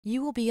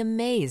You will be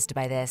amazed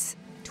by this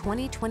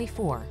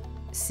 2024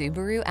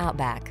 Subaru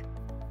Outback.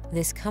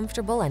 This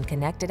comfortable and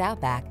connected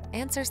Outback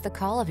answers the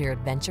call of your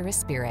adventurous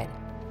spirit.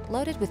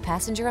 Loaded with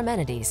passenger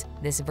amenities,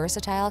 this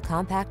versatile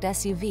compact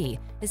SUV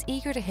is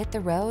eager to hit the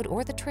road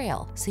or the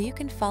trail so you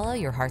can follow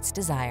your heart's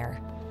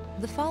desire.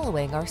 The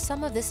following are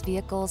some of this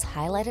vehicle's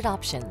highlighted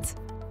options: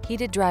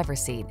 heated driver's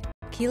seat,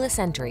 keyless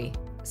entry,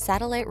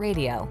 satellite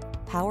radio,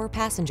 power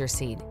passenger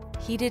seat,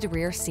 heated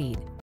rear seat,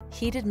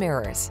 heated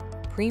mirrors,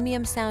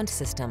 premium sound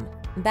system,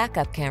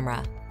 backup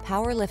camera,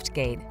 power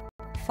liftgate,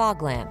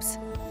 fog lamps.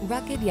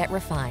 Rugged yet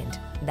refined,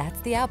 that's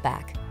the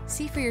Outback.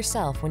 See for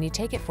yourself when you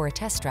take it for a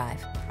test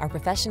drive. Our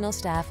professional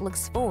staff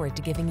looks forward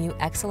to giving you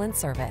excellent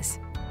service.